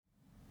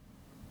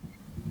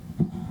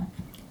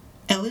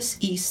Ellis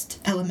East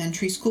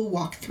Elementary School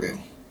walkthrough,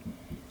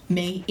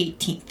 May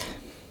 18th.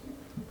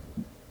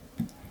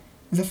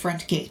 The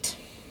front gate.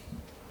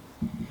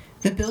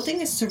 The building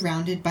is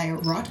surrounded by a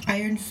wrought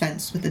iron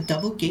fence with a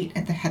double gate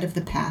at the head of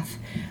the path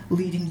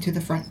leading to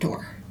the front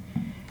door.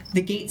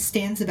 The gate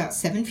stands about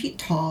 7 feet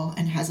tall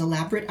and has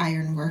elaborate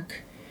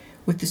ironwork,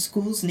 with the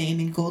school's name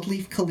in gold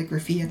leaf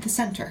calligraphy at the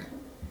center.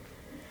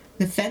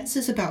 The fence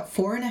is about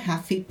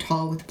 4.5 feet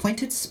tall with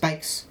pointed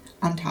spikes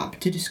on top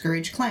to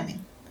discourage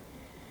climbing.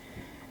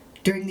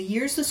 During the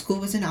years the school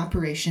was in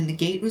operation, the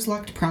gate was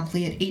locked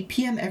promptly at 8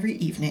 p.m. every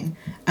evening,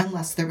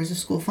 unless there was a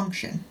school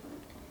function.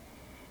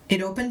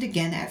 It opened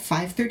again at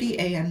 5:30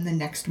 a.m. the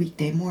next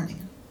weekday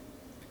morning.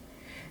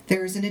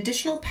 There is an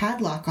additional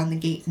padlock on the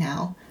gate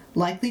now,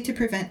 likely to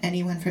prevent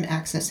anyone from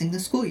accessing the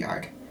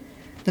schoolyard.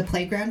 The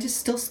playground is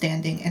still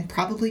standing and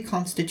probably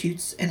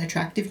constitutes an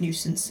attractive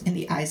nuisance in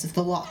the eyes of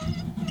the law.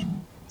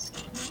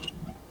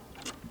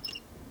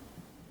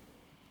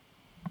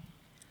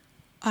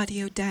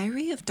 Audio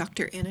diary of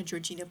Dr. Anna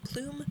Georgina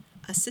Plume,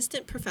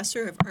 Assistant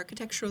Professor of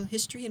Architectural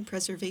History and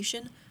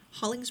Preservation,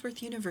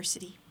 Hollingsworth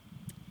University.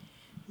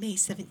 May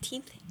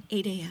 17th,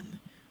 8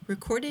 a.m.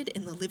 Recorded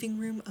in the living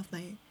room of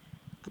my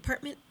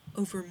apartment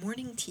over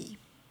morning tea.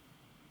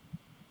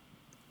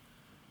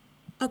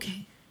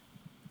 Okay,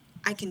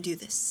 I can do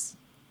this.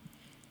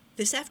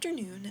 This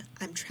afternoon,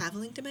 I'm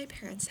traveling to my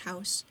parents'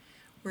 house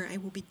where I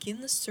will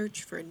begin the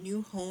search for a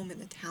new home in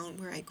the town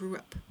where I grew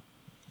up.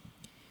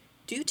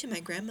 Due to my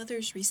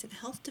grandmother's recent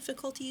health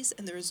difficulties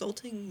and the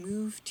resulting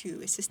move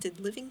to assisted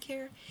living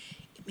care,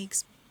 it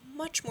makes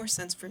much more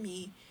sense for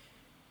me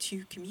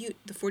to commute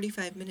the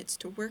 45 minutes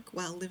to work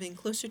while living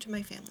closer to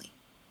my family.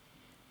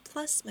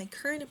 Plus, my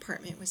current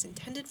apartment was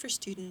intended for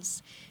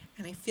students,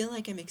 and I feel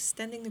like I'm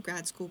extending the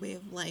grad school way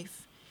of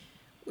life,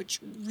 which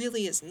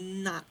really is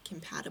not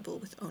compatible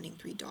with owning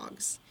 3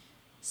 dogs,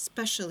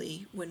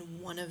 especially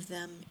when one of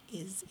them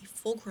is a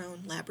full-grown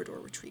Labrador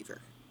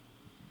Retriever.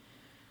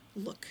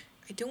 Look,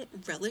 I don't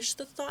relish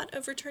the thought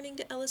of returning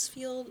to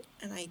Ellisfield,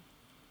 and I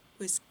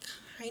was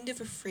kind of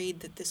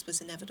afraid that this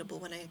was inevitable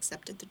when I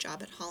accepted the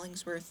job at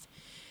Hollingsworth,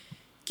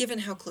 given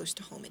how close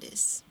to home it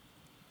is.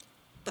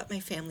 But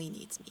my family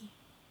needs me.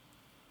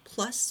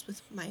 Plus,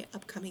 with my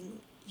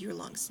upcoming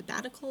year-long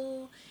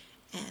sabbatical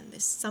and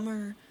this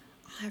summer,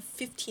 I'll have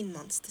 15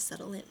 months to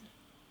settle in.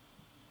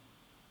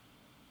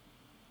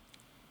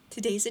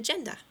 Today's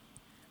agenda.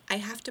 I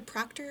have to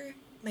proctor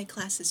my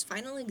class's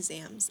final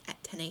exams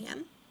at 10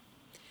 a.m.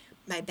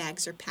 My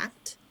bags are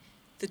packed.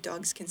 The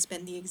dogs can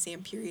spend the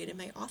exam period in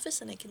my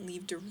office, and I can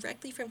leave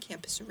directly from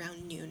campus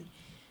around noon,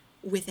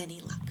 with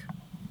any luck.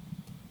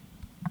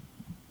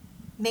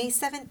 May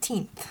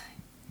 17th,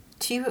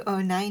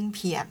 2:09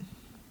 p.m.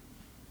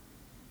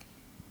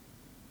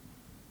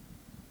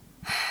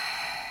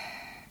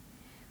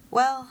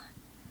 Well,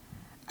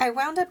 I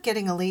wound up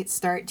getting a late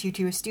start due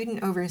to a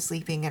student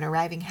oversleeping and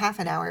arriving half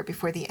an hour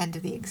before the end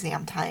of the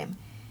exam time.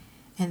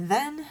 And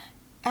then,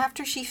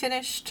 after she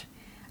finished,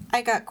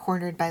 I got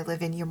cornered by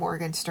Lavinia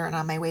Morgenstern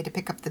on my way to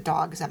pick up the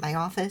dogs at my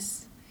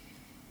office.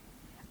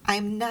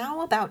 I'm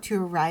now about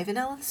to arrive in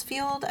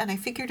Ellisfield, and I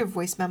figured a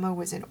voice memo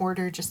was in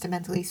order just to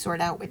mentally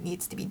sort out what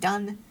needs to be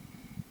done.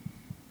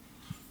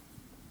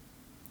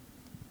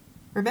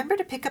 Remember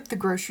to pick up the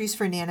groceries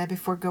for Nana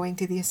before going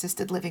to the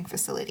assisted living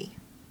facility.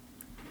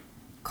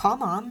 Call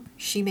Mom.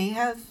 She may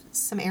have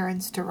some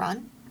errands to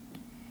run.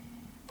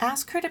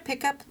 Ask her to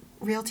pick up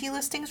realty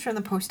listings from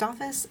the post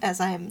office, as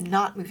I am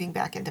not moving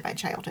back into my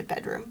childhood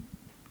bedroom.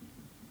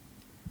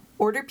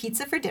 Order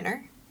pizza for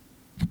dinner.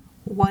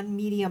 1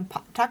 medium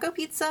taco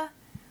pizza,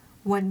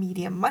 1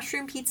 medium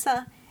mushroom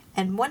pizza,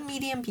 and 1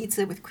 medium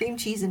pizza with cream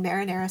cheese and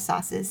marinara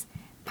sauces,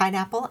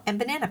 pineapple, and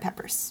banana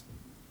peppers.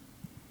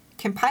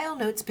 Compile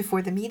notes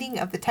before the meeting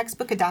of the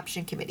Textbook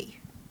Adoption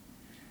Committee.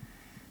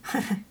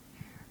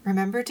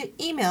 Remember to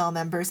email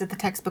members of the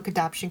Textbook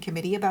Adoption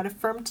Committee about a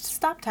firm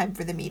stop time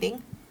for the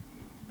meeting.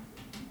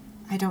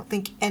 I don't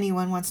think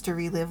anyone wants to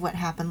relive what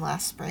happened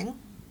last spring.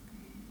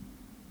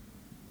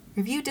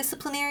 Review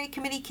disciplinary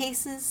committee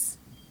cases.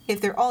 If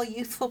they're all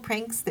youthful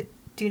pranks that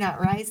do not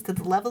rise to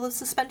the level of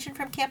suspension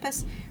from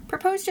campus,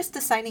 propose just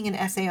assigning an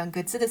essay on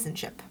good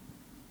citizenship.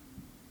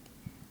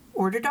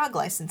 Order dog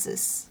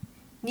licenses.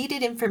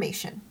 Needed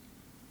information.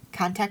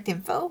 Contact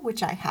info,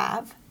 which I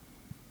have.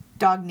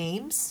 Dog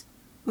names: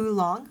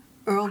 Oolong,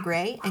 Earl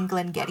Grey, and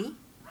Glengetty.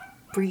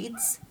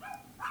 Breeds: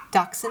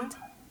 Dachshund,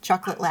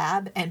 Chocolate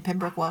Lab, and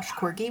Pembroke Welsh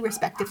Corgi,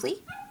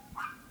 respectively.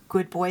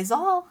 Good boys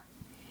all.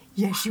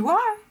 Yes, you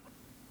are.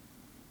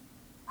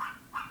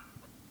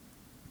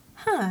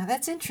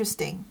 That's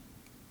interesting.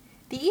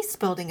 The East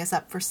building is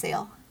up for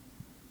sale.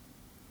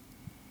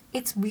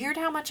 It's weird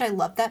how much I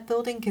love that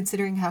building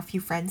considering how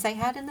few friends I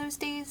had in those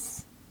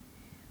days.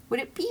 Would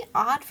it be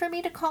odd for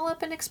me to call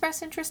up and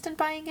express interest in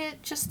buying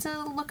it just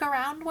to look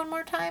around one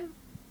more time?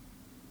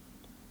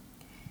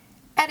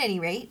 At any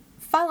rate,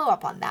 follow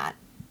up on that.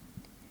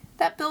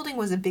 That building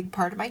was a big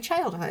part of my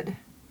childhood.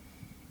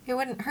 It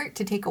wouldn't hurt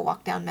to take a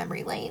walk down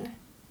memory lane.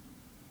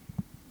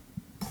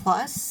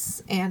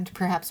 Plus, and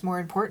perhaps more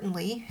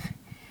importantly,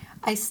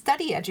 I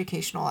study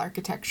educational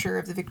architecture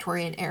of the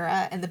Victorian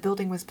era, and the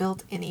building was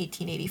built in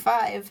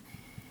 1885.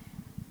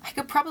 I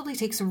could probably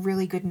take some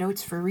really good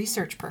notes for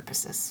research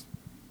purposes.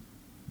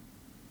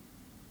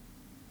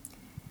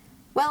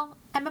 Well,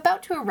 I'm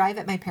about to arrive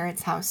at my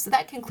parents' house, so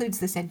that concludes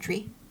this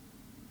entry.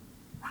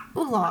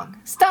 Oolong,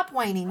 stop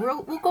whining.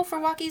 We'll go for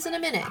walkies in a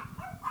minute.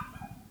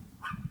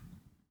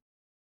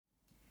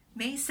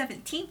 May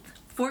 17th,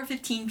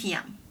 4:15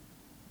 p.m.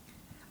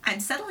 I'm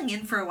settling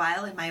in for a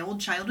while in my old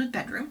childhood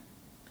bedroom.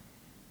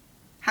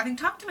 Having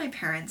talked to my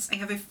parents, I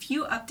have a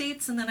few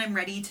updates and then I'm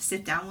ready to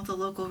sit down with the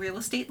local real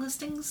estate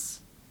listings.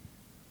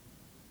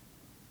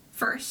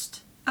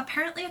 First,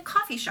 apparently a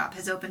coffee shop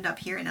has opened up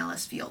here in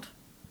Ellisfield.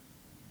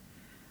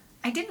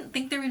 I didn't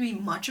think there would be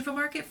much of a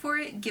market for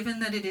it, given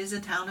that it is a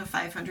town of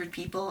 500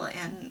 people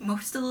and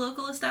most of the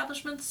local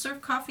establishments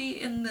serve coffee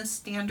in the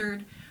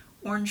standard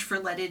orange for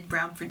leaded,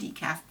 brown for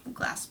decaf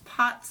glass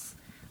pots,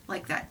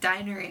 like that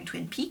diner in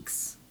Twin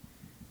Peaks.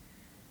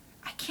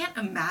 I can't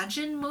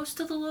imagine most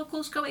of the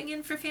locals going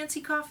in for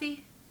fancy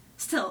coffee.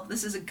 Still,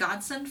 this is a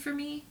godsend for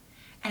me,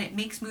 and it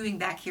makes moving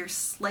back here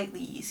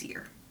slightly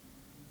easier.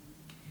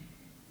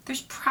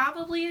 There's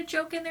probably a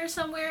joke in there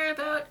somewhere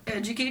about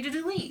educated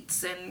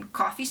elites and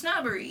coffee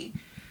snobbery,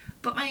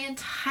 but my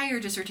entire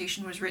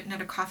dissertation was written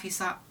at a coffee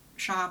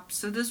shop,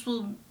 so this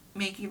will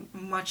make it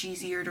much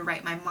easier to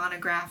write my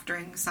monograph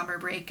during summer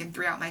break and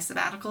throughout my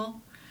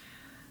sabbatical.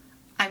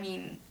 I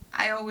mean,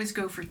 I always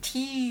go for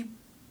tea,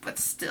 but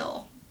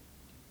still.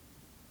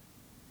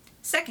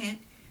 Second,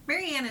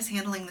 Marianne is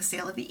handling the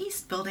sale of the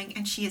East Building,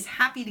 and she is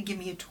happy to give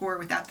me a tour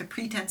without the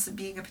pretense of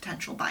being a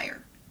potential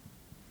buyer.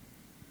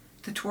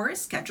 The tour is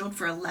scheduled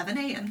for 11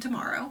 a.m.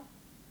 tomorrow.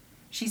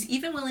 She's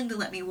even willing to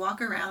let me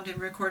walk around and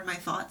record my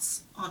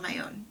thoughts on my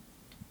own.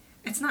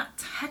 It's not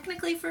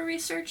technically for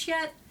research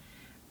yet,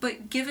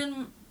 but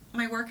given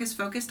my work is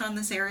focused on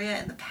this area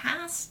in the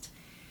past,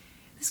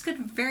 this could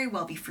very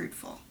well be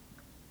fruitful.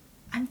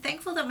 I'm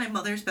thankful that my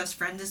mother's best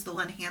friend is the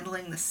one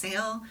handling the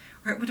sale,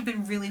 or it would have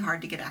been really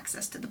hard to get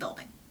access to the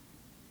building.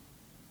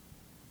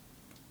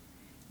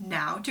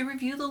 Now to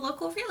review the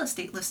local real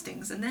estate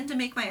listings and then to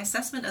make my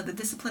assessment of the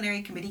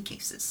disciplinary committee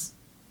cases.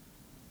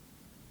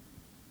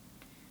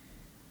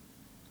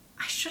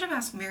 I should have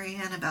asked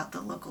Marianne about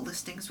the local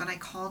listings when I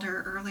called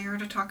her earlier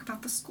to talk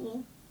about the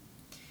school.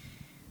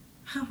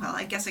 Well,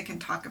 I guess I can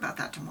talk about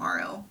that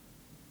tomorrow.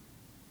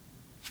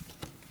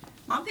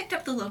 Mom picked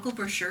up the local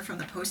brochure from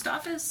the post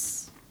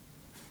office.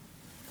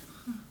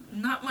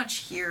 Not much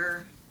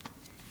here.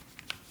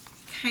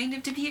 Kind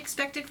of to be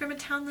expected from a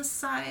town this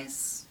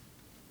size.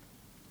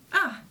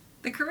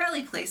 The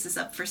Corelli place is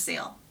up for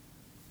sale.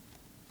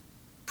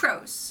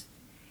 Pros.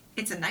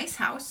 It's a nice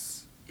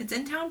house. It's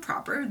in town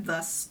proper,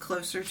 thus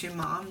closer to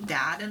Mom,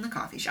 Dad, and the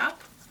coffee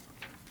shop.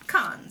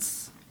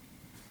 Cons.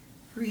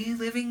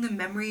 Reliving the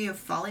memory of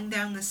falling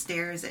down the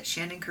stairs at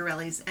Shannon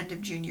Corelli's end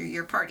of junior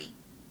year party.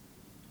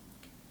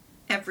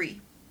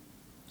 Every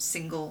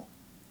single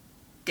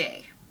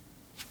day.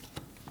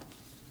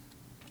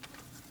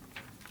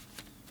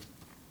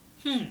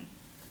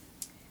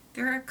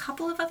 There are a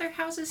couple of other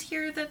houses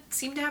here that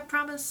seem to have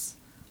promise.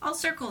 I'll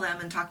circle them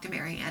and talk to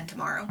Marianne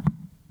tomorrow.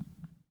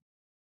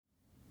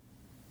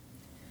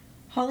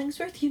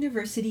 Hollingsworth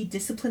University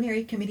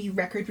Disciplinary Committee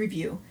Record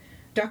Review.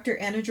 Dr.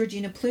 Anna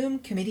Georgina Plume,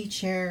 Committee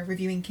Chair,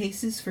 reviewing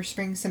cases for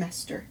spring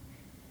semester.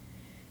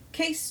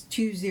 Case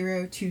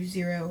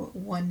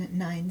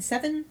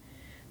 2020197.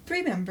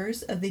 3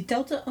 members of the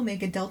Delta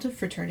Omega Delta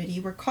fraternity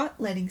were caught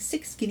letting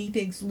 6 guinea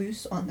pigs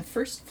loose on the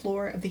first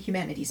floor of the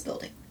Humanities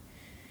Building.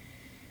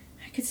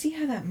 I could see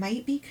how that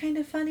might be kind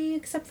of funny,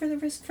 except for the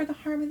risk for the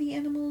harm of the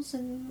animals,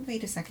 and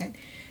wait a second.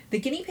 The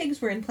guinea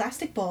pigs were in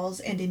plastic balls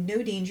and in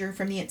no danger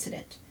from the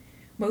incident.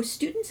 Most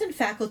students and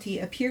faculty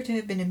appear to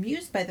have been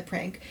amused by the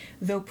prank,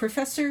 though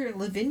Professor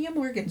Lavinia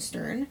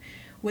Morgenstern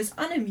was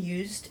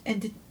unamused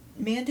and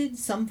demanded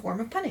some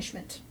form of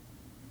punishment.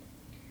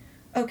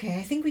 Okay,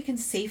 I think we can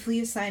safely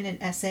assign an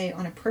essay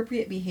on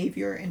appropriate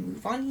behavior and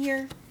move on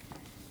here.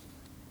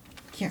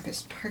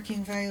 Campus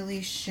parking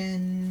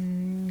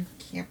violation,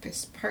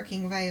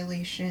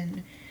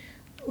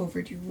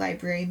 overdue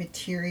library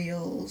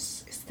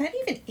materials. Is that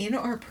even in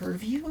our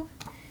purview?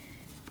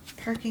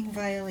 Parking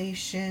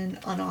violation,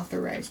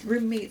 unauthorized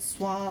roommate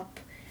swap,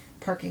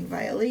 parking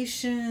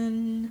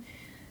violation.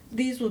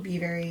 These will be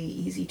very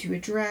easy to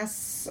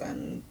address.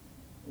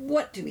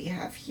 What do we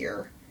have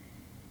here?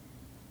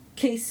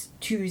 Case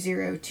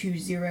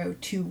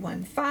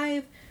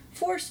 2020215.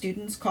 4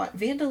 students caught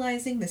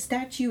vandalizing the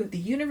statue of the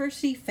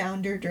university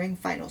founder during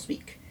finals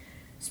week.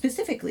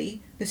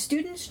 Specifically, the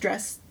students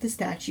dressed the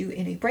statue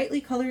in a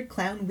brightly colored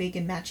clown wig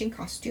and matching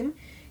costume,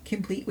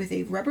 complete with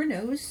a rubber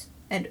nose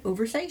and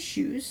oversized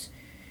shoes.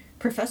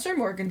 Professor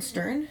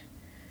Morgenstern,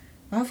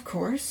 of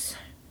course,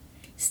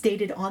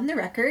 stated on the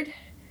record,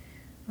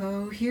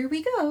 here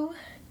we go,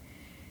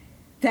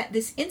 that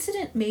this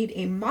incident made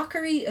a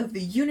mockery of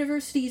the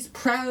university's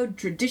proud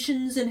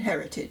traditions and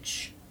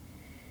heritage.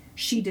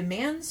 She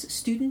demands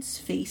students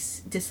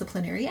face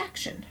disciplinary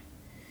action.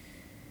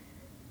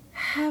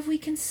 have we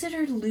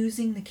considered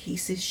losing the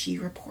cases she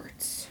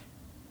reports?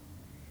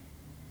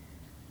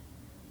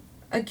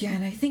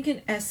 Again, I think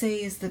an essay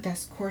is the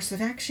best course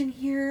of action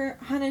here.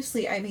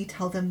 Honestly, I may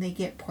tell them they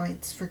get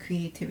points for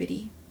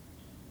creativity.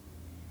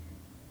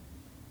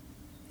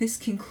 This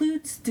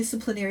concludes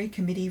disciplinary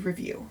committee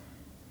review.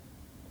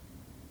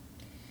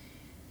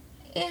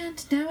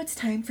 And now it's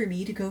time for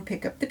me to go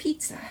pick up the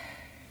pizza.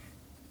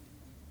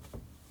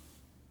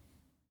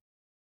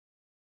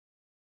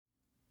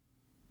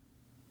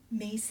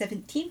 May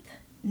 17th,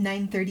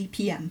 9:30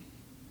 p.m.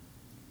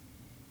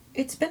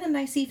 It's been a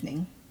nice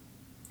evening.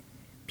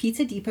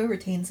 Pizza Depot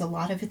retains a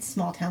lot of its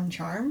small-town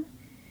charm.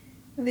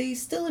 They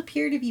still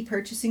appear to be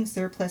purchasing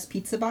surplus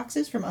pizza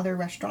boxes from other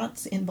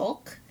restaurants in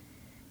bulk.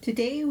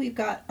 Today we've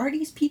got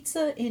Artie's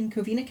Pizza in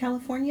Covina,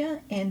 California,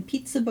 and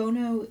Pizza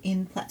Bono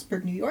in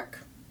Plattsburgh, New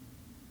York.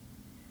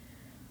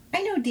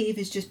 I know Dave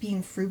is just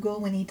being frugal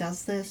when he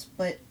does this,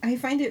 but I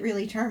find it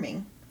really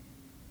charming.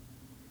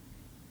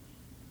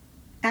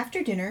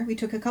 After dinner, we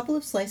took a couple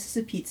of slices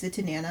of pizza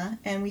to Nana,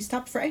 and we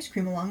stopped for ice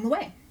cream along the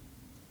way.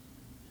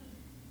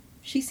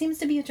 She seems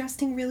to be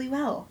adjusting really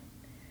well.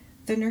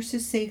 The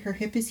nurses say her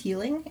hip is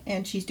healing,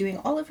 and she's doing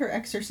all of her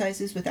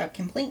exercises without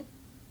complaint.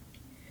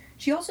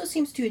 She also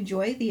seems to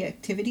enjoy the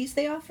activities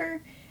they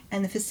offer,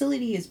 and the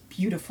facility is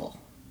beautiful.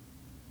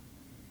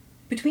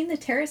 Between the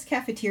terrace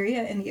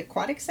cafeteria and the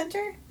aquatic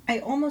center, I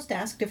almost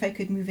asked if I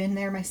could move in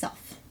there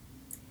myself.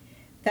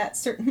 That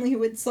certainly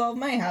would solve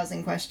my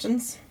housing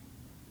questions.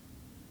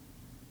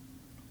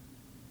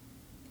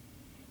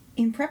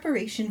 In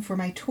preparation for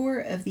my tour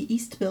of the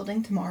East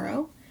Building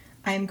tomorrow,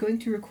 I am going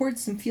to record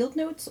some field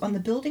notes on the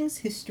building's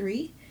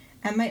history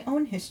and my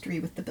own history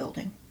with the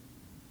building.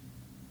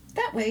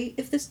 That way,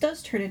 if this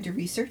does turn into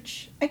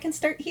research, I can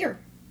start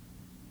here.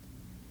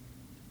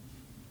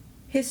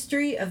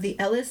 History of the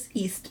Ellis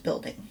East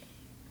Building.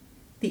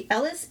 The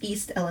Ellis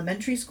East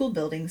Elementary School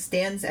building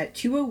stands at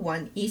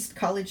 201 East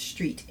College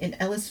Street in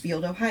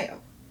Ellisfield,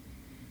 Ohio.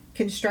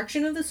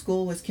 Construction of the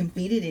school was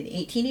completed in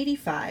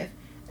 1885,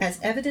 as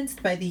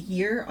evidenced by the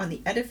year on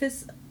the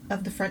edifice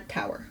of the front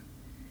tower.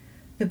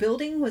 The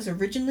building was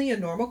originally a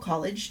normal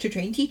college to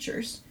train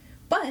teachers,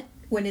 but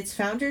when its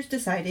founders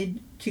decided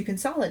to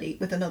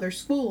consolidate with another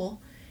school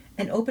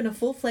and open a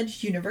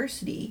full-fledged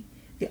university,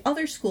 the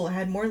other school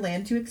had more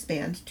land to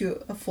expand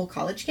to a full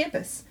college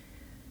campus,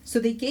 so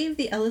they gave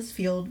the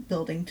Ellisfield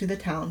building to the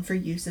town for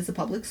use as a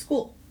public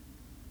school.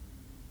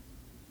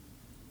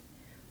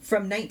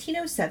 From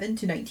 1907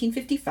 to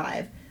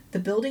 1955, the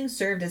building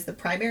served as the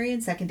primary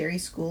and secondary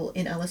school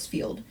in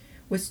Ellisfield,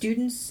 with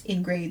students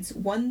in grades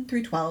 1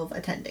 through 12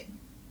 attending.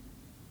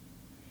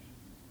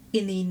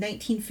 In the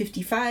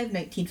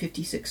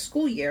 1955-1956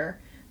 school year,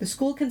 the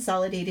school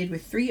consolidated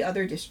with 3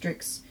 other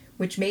districts,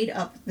 which made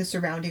up the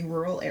surrounding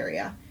rural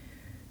area,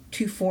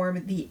 to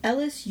form the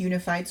Ellis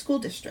Unified School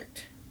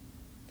District.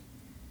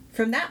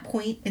 From that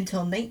point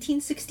until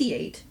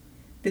 1968,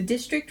 the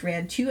district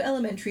ran 2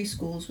 elementary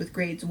schools with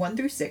grades 1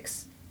 through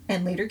 6,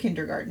 and later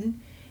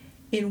kindergarten,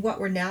 in what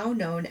were now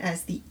known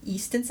as the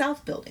East and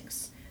South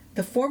buildings,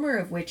 the former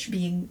of which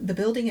being the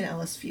building in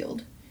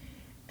Ellisfield,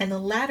 and the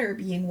latter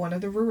being one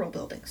of the rural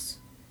buildings.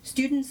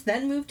 Students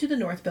then moved to the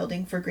North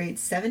Building for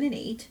grades 7 and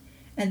 8,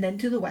 and then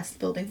to the West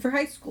Building for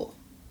high school.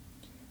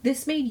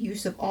 This made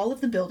use of all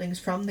of the buildings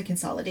from the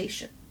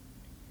consolidation.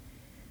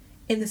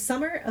 In the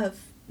summer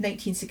of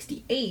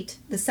 1968,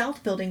 the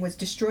South Building was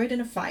destroyed in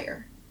a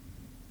fire.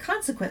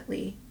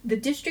 Consequently, the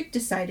district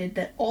decided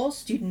that all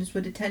students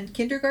would attend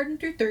kindergarten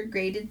through 3rd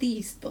grade at the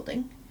East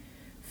Building,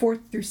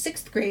 4th through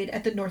 6th grade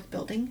at the North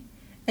Building,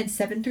 and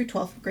 7th through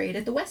 12th grade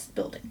at the West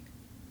Building.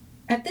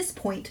 At this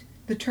point,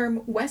 the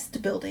term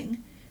West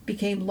Building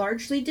became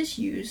largely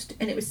disused,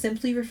 and it was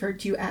simply referred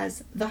to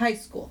as the high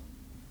school.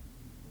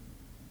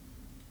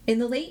 In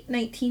the late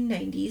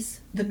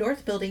 1990s, the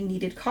North Building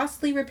needed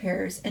costly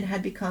repairs and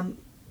had become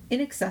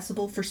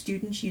inaccessible for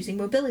students using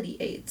mobility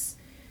aids,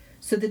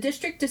 so the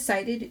district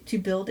decided to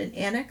build an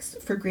annex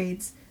for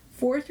grades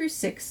 4 through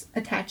 6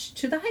 attached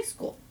to the high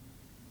school.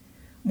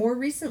 More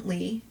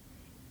recently,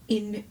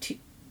 in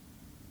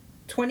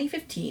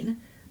 2015,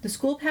 the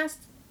school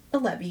passed a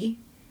levy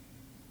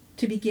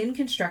to begin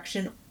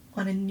construction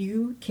on a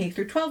new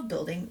K-12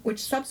 building,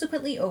 which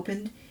subsequently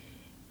opened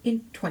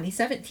in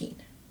 2017.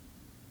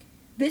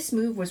 This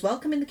move was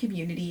welcome in the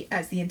community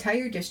as the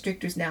entire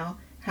district was now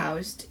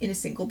housed in a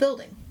single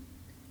building.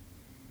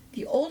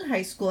 The old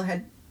high school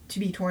had to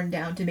be torn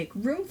down to make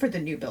room for the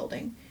new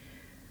building,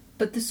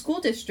 but the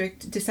school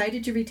district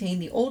decided to retain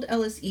the old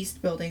Ellis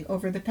East building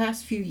over the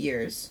past few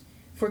years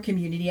for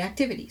community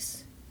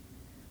activities.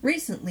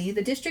 Recently,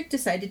 the district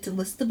decided to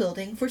list the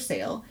building for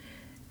sale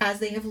as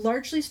they have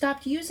largely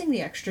stopped using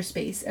the extra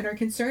space and are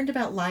concerned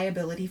about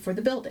liability for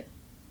the building.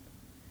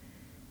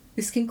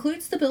 This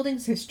concludes the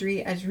building's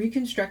history as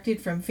reconstructed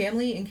from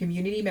family and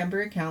community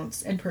member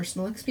accounts and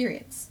personal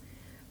experience.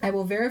 I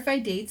will verify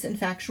dates and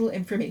factual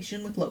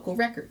information with local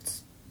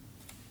records.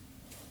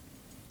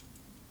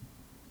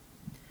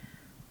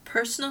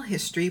 Personal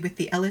history with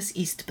the Ellis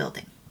East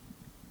Building.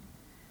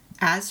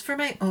 As for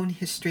my own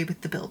history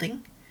with the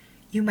building,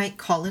 You might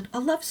call it a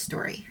love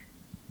story.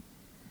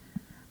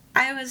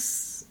 I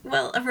was,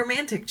 well, a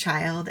romantic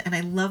child, and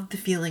I loved the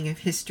feeling of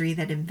history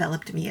that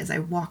enveloped me as I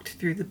walked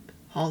through the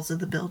halls of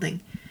the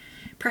building.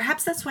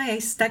 Perhaps that's why I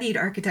studied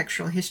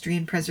architectural history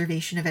and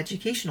preservation of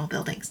educational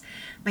buildings.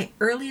 My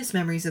earliest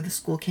memories of the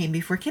school came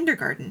before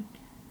kindergarten.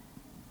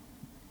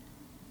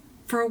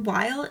 For a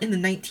while in the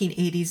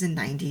 1980s and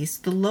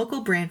 90s, the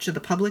local branch of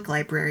the public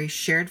library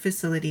shared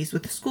facilities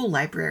with the school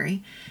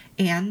library,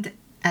 and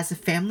as a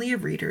family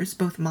of readers,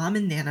 both Mom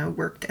and Nana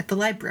worked at the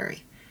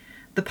library.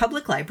 The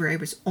public library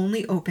was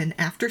only open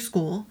after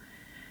school,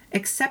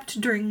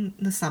 except during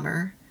the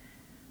summer,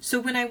 so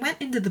when I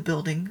went into the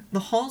building, the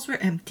halls were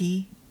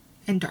empty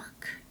and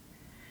dark.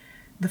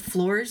 The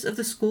floors of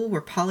the school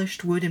were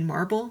polished wood and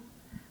marble.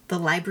 The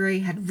library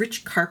had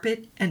rich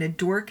carpet and a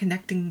door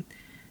connecting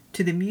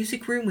to the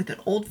music room with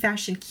an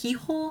old-fashioned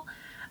keyhole.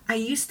 I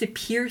used to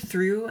peer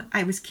through.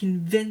 I was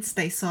convinced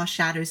I saw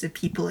shadows of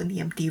people in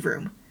the empty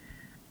room.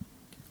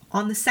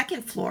 On the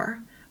second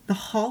floor, the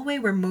hallway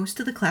where most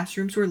of the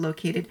classrooms were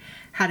located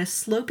had a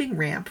sloping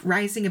ramp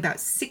rising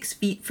about 6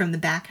 feet from the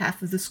back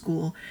half of the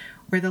school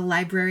where the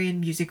library and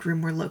music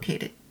room were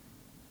located.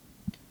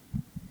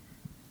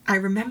 I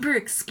remember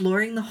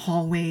exploring the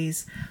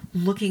hallways,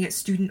 looking at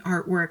student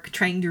artwork,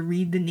 trying to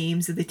read the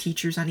names of the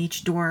teachers on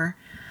each door.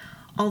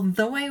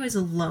 Although I was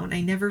alone,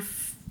 I never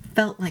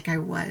felt like I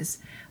was,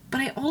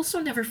 but I also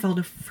never felt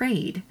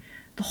afraid.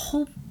 The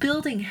whole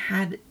building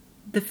had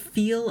the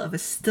feel of a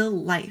still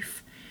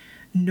life.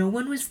 No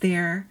one was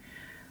there,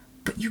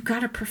 but you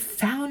got a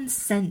profound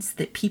sense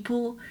that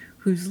people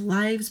whose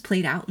lives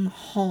played out in the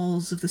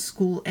halls of the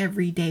school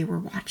every day were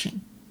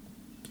watching.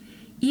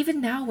 Even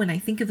now, when I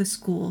think of the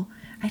school,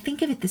 I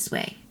think of it this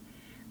way: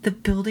 the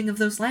building of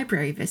those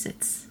library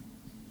visits.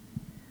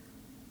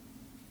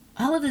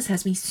 All of this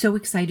has me so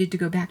excited to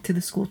go back to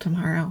the school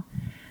tomorrow.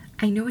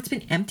 I know it's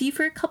been empty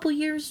for a couple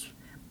years,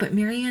 but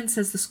Marianne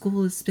says the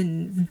school has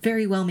been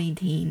very well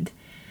maintained.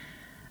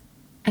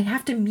 I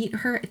have to meet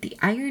her at the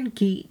iron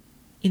gate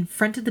in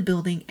front of the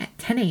building at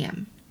 10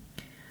 a.m.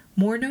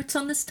 More notes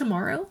on this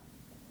tomorrow?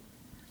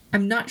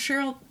 I'm not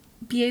sure I'll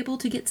be able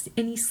to get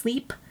any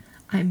sleep.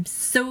 I'm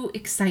so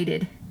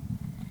excited.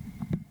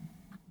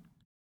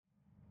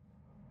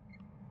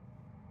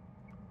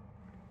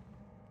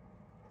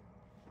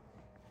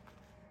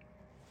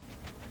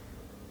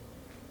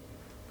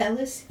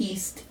 Ellis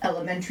East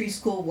Elementary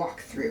School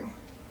Walkthrough,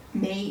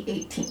 May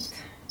 18th.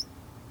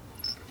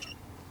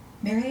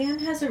 Marianne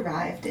has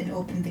arrived and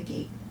opened the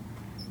gate.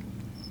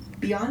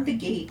 Beyond the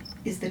gate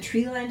is the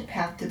tree-lined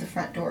path to the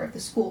front door of the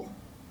school.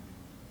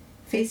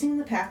 Facing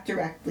the path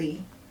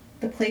directly,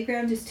 the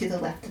playground is to the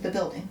left of the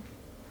building.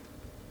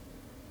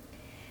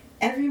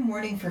 Every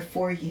morning for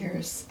 4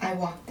 years, I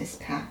walked this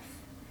path,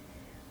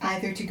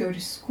 either to go to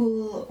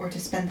school or to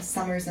spend the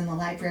summers in the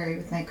library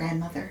with my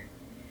grandmother.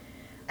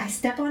 I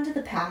step onto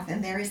the path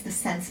and there is the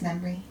sense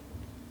memory,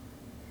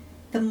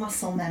 the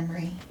muscle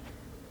memory,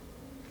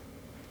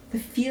 the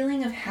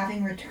feeling of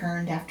having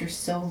returned after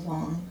so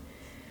long,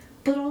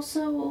 but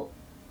also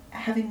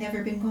having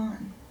never been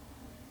gone.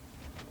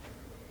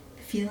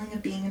 The feeling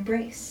of being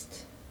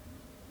embraced.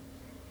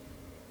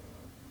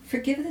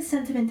 Forgive the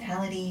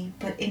sentimentality,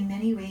 but in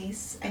many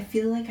ways, I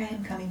feel like I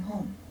am coming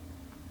home.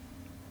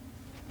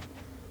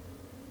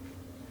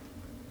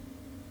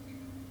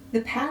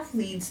 The path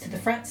leads to the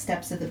front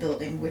steps of the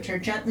building, which are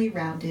gently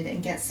rounded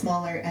and get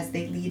smaller as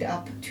they lead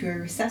up to a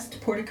recessed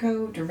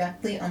portico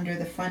directly under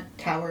the front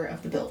tower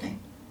of the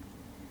building.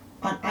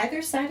 On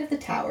either side of the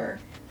tower,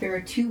 there are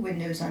 2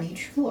 windows on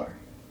each floor.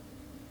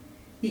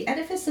 The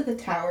edifice of the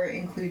tower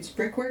includes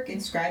brickwork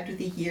inscribed with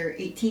the year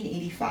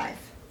 1885.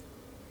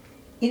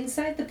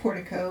 Inside the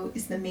portico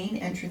is the main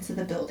entrance of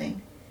the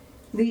building,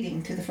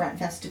 leading to the front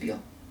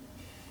vestibule.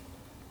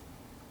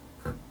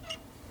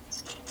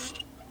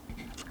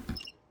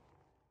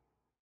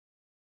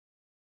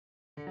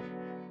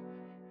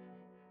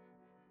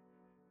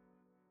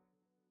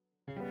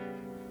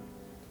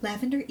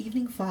 Lavender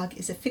Evening Fog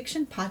is a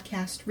fiction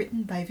podcast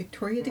written by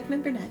Victoria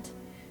Dickman Burnett,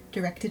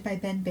 directed by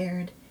Ben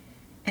Baird,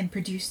 and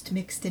produced,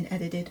 mixed, and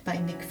edited by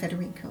Nick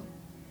Federico.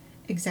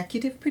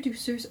 Executive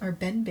producers are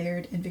Ben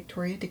Baird and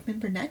Victoria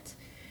Dickman Burnett,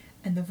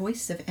 and the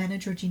voice of Anna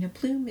Georgina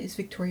Plume is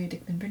Victoria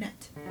Dickman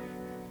Burnett.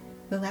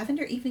 The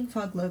Lavender Evening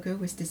Fog logo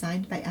was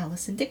designed by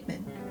Allison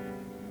Dickman.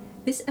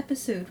 This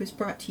episode was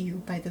brought to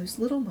you by those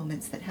little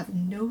moments that have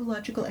no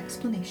logical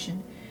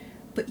explanation,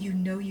 but you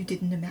know you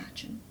didn't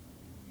imagine.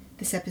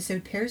 This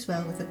episode pairs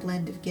well with a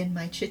blend of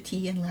Genmaicha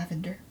tea and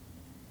lavender.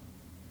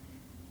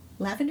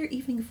 Lavender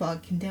Evening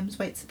Fog condemns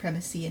white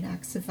supremacy and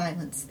acts of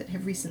violence that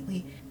have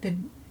recently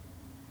been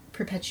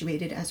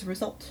perpetuated as a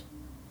result.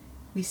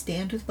 We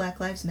stand with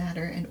Black Lives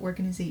Matter and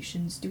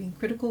organizations doing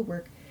critical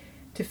work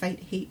to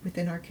fight hate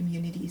within our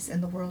communities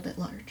and the world at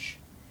large.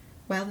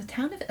 While the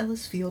town of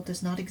Ellisfield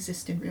does not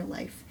exist in real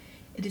life,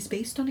 it is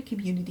based on a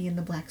community in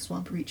the Black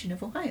Swamp region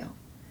of Ohio.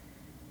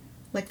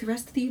 Like the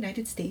rest of the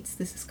United States,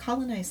 this is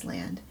colonized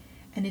land,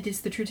 and it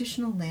is the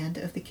traditional land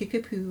of the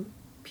Kickapoo,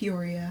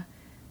 Peoria,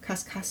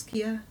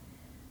 Kaskaskia,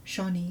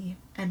 Shawnee,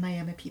 and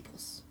Miami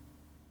peoples.